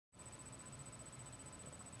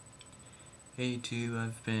Hey, too,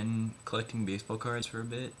 I've been collecting baseball cards for a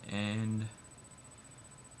bit, and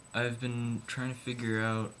I've been trying to figure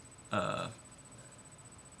out,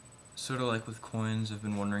 sort of like with coins, I've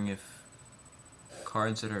been wondering if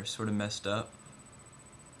cards that are sort of messed up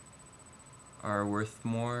are worth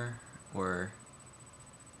more, or,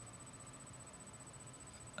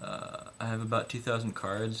 I have about 2,000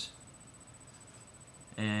 cards,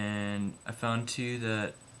 and I found too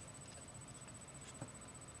that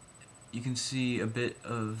you can see a bit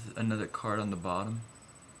of another card on the bottom.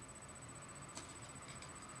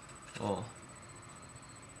 Well,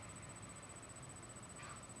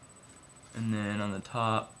 and then on the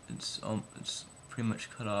top it's pretty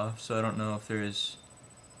much cut off, so I don't know if there's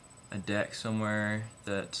a deck somewhere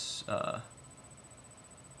that's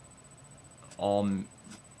all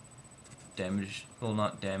damaged, well,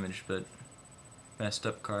 not damaged, but messed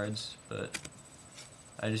up cards, but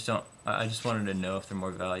I just wanted to know if they're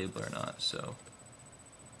more valuable or not, so